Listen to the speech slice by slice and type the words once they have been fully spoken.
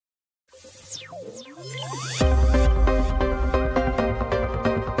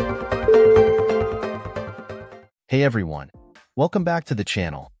Hey everyone, welcome back to the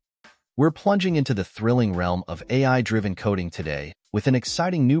channel. We're plunging into the thrilling realm of AI-driven coding today with an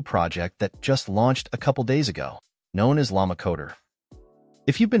exciting new project that just launched a couple days ago, known as LlamaCoder.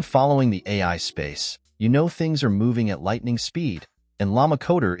 If you've been following the AI space, you know things are moving at lightning speed, and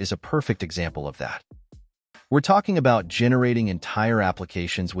LlamaCoder is a perfect example of that. We're talking about generating entire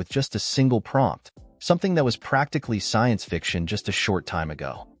applications with just a single prompt, something that was practically science fiction just a short time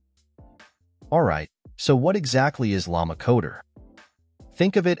ago. Alright, so what exactly is LlamaCoder?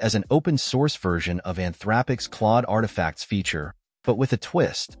 Think of it as an open-source version of Anthropic's Claude Artifacts feature, but with a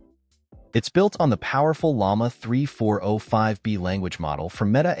twist. It's built on the powerful Llama 3.1 405B language model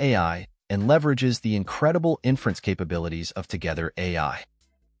from metaai and leverages the incredible inference capabilities of Together AI.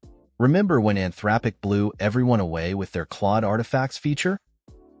 Remember when Anthropic blew everyone away with their Claude Artifacts feature?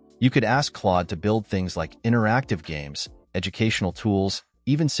 You could ask Claude to build things like interactive games, educational tools,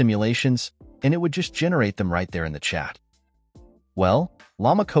 even simulations, and it would just generate them right there in the chat. Well,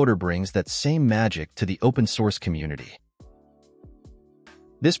 LlamaCoder brings that same magic to the open-source community.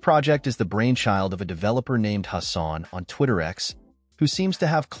 This project is the brainchild of a developer named Hassan on Twitter X, who seems to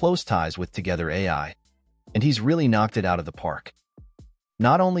have close ties with Together AI, and he's really knocked it out of the park.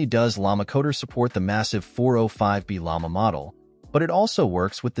 Not only does LlamaCoder support the massive 405B Llama model, but it also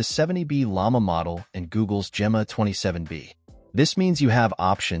works with the 70B Llama model and Google's Llama 27B. This means you have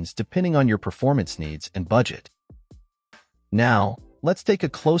options depending on your performance needs and budget. Now, let's take a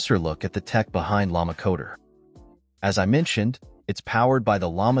closer look at the tech behind LlamaCoder. As I mentioned, it's powered by the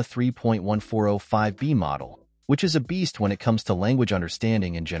Llama 3.1 405B model, which is a beast when it comes to language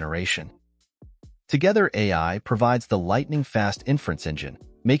understanding and generation. Together AI provides the lightning-fast inference engine,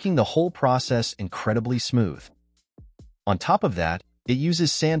 making the whole process incredibly smooth. On top of that, it uses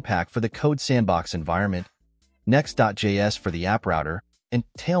Sandpack for the code sandbox environment, Next.js for the app router, and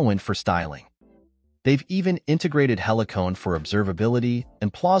Tailwind for styling. They've even integrated Helicone for observability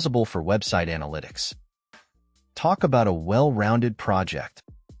and Plausible for website analytics. Talk about a well-rounded project.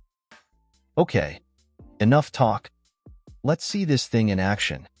 Okay, enough talk. Let's see this thing in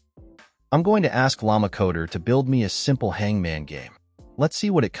action. I'm going to ask LlamaCoder to build me a simple hangman game. Let's see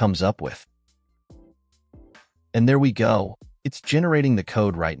what it comes up with. And there we go. It's generating the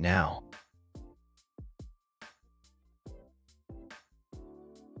code right now.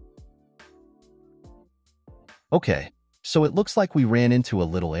 Okay, so it looks like we ran into a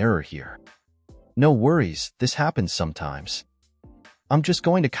little error here. No worries, this happens sometimes. I'm just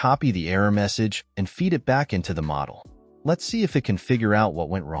going to copy the error message and feed it back into the model. Let's see if it can figure out what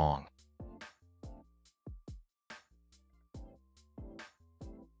went wrong.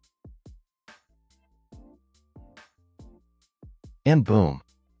 And boom,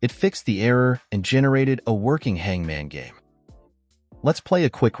 it fixed the error and generated a working hangman game. Let's play a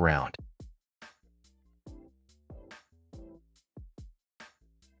quick round.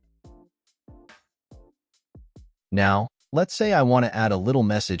 Now, let's say I want to add a little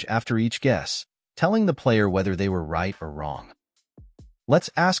message after each guess, telling the player whether they were right or wrong.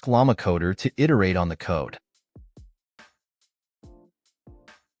 Let's ask LlamaCoder to iterate on the code.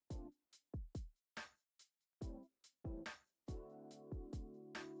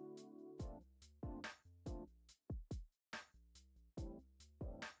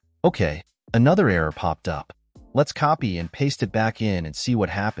 Okay, another error popped up. Let's copy and paste it back in and see what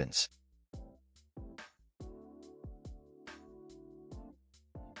happens.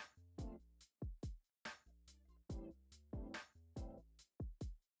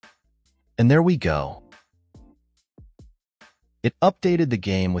 And there we go. It updated the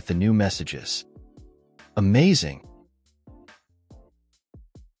game with the new messages. Amazing!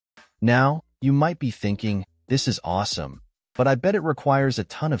 Now, you might be thinking, this is awesome, but I bet it requires a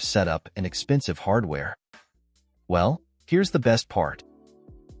ton of setup and expensive hardware. Well, here's the best part.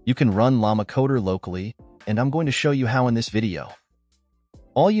 You can run LlamaCoder locally, and I'm going to show you how in this video.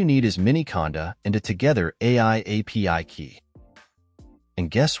 All you need is Miniconda and a Together AI API key. And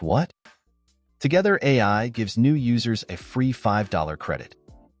guess what? Together AI gives new users a free $5 credit,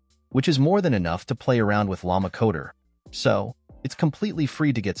 which is more than enough to play around with LlamaCoder, so it's completely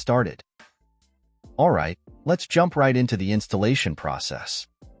free to get started. Alright, let's jump right into the installation process.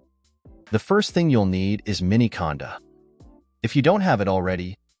 The first thing you'll need is Miniconda. If you don't have it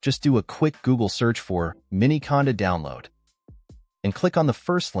already, just do a quick Google search for Miniconda download and click on the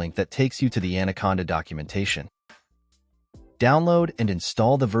first link that takes you to the Anaconda documentation. Download and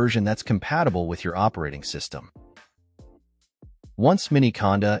install the version that's compatible with your operating system. Once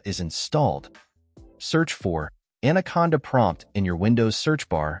Miniconda is installed, search for Anaconda prompt in your Windows search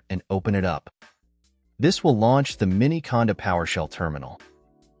bar and open it up. This will launch the mini Conda PowerShell terminal.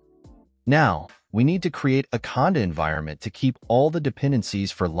 Now, we need to create a Conda environment to keep all the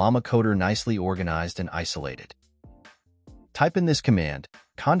dependencies for LlamaCoder nicely organized and isolated. Type in this command,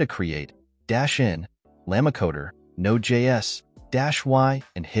 conda create -n LlamaCoder Node.js -y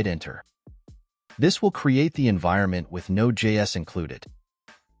and hit enter. This will create the environment with Node.js included.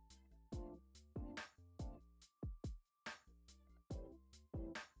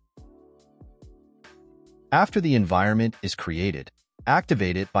 After the environment is created,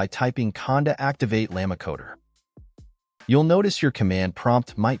 activate it by typing conda activate LlamaCoder. You'll notice your command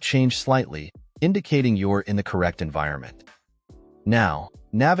prompt might change slightly, indicating you're in the correct environment. Now,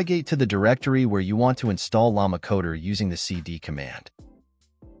 navigate to the directory where you want to install LlamaCoder using the cd command.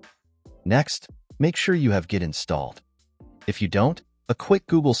 Next, make sure you have Git installed. If you don't, a quick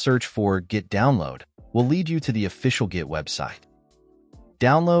Google search for Git download will lead you to the official Git website.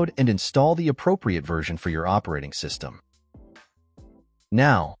 Download and install the appropriate version for your operating system.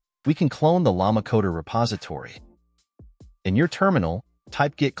 Now, we can clone the LlamaCoder repository. In your terminal,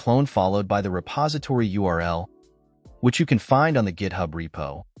 type git clone followed by the repository URL, which you can find on the GitHub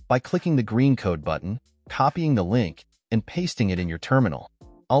repo by clicking the green code button, copying the link, and pasting it in your terminal.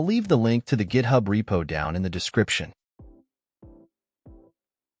 I'll leave the link to the GitHub repo down in the description.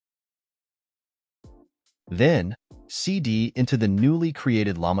 Then, cd into the newly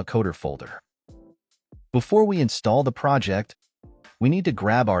created LlamaCoder folder. Before we install the project, we need to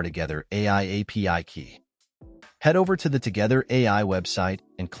grab our Together AI API key. Head over to the Together AI website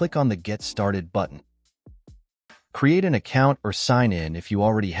and click on the Get Started button. Create an account or sign in if you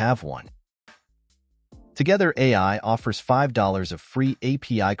already have one. Together AI offers $5 of free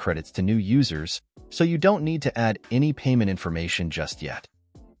API credits to new users, so you don't need to add any payment information just yet.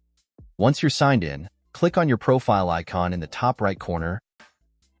 Once you're signed in, click on your profile icon in the top right corner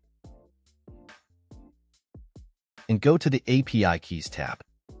and go to the API Keys tab.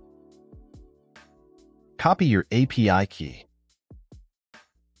 Copy your API key.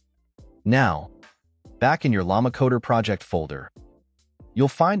 Now, back in your LlamaCoder project folder, you'll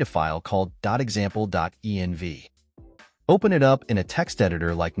find a file called .example.env. Open it up in a text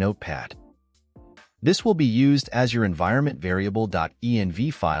editor like Notepad. This will be used as your environment variable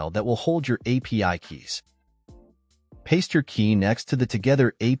 .env file that will hold your API keys. Paste your key next to the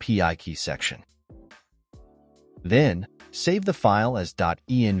Together API key section. Then, save the file as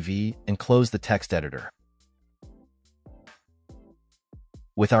 .env and close the text editor.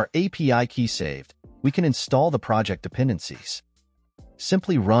 With our API key saved, we can install the project dependencies.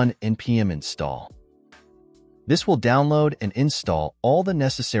 Simply run npm install. This will download and install all the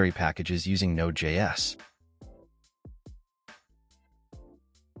necessary packages using Node.js.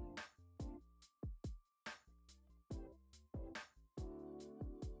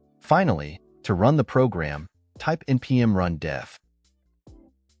 Finally, to run the program, type npm run dev.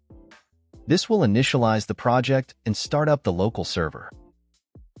 This will initialize the project and start up the local server.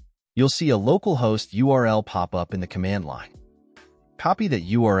 You'll see a localhost URL pop up in the command line. Copy that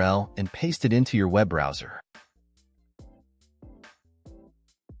URL and paste it into your web browser.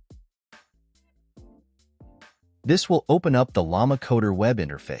 This will open up the LlamaCoder web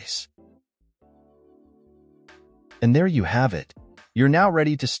interface. And there you have it. You're now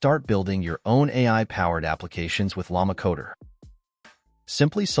ready to start building your own AI-powered applications with LlamaCoder.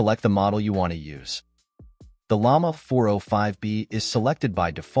 Simply select the model you want to use. The Llama 405B is selected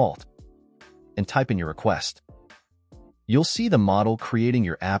by default, and type in your request. You'll see the model creating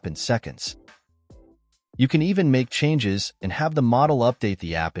your app in seconds. You can even make changes and have the model update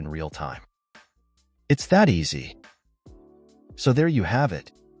the app in real time. It's that easy. So there you have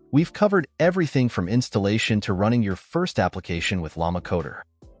it. We've covered everything from installation to running your first application with LlamaCoder.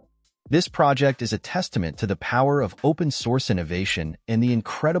 This project is a testament to the power of open-source innovation and the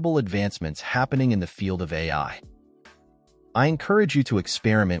incredible advancements happening in the field of AI. I encourage you to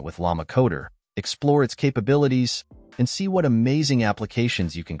experiment with LlamaCoder, explore its capabilities, and see what amazing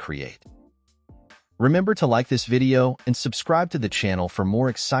applications you can create. Remember to like this video and subscribe to the channel for more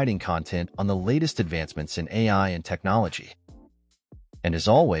exciting content on the latest advancements in AI and technology. And as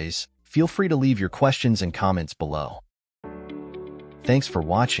always, feel free to leave your questions and comments below. Thanks for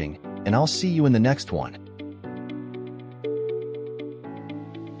watching, and I'll see you in the next one.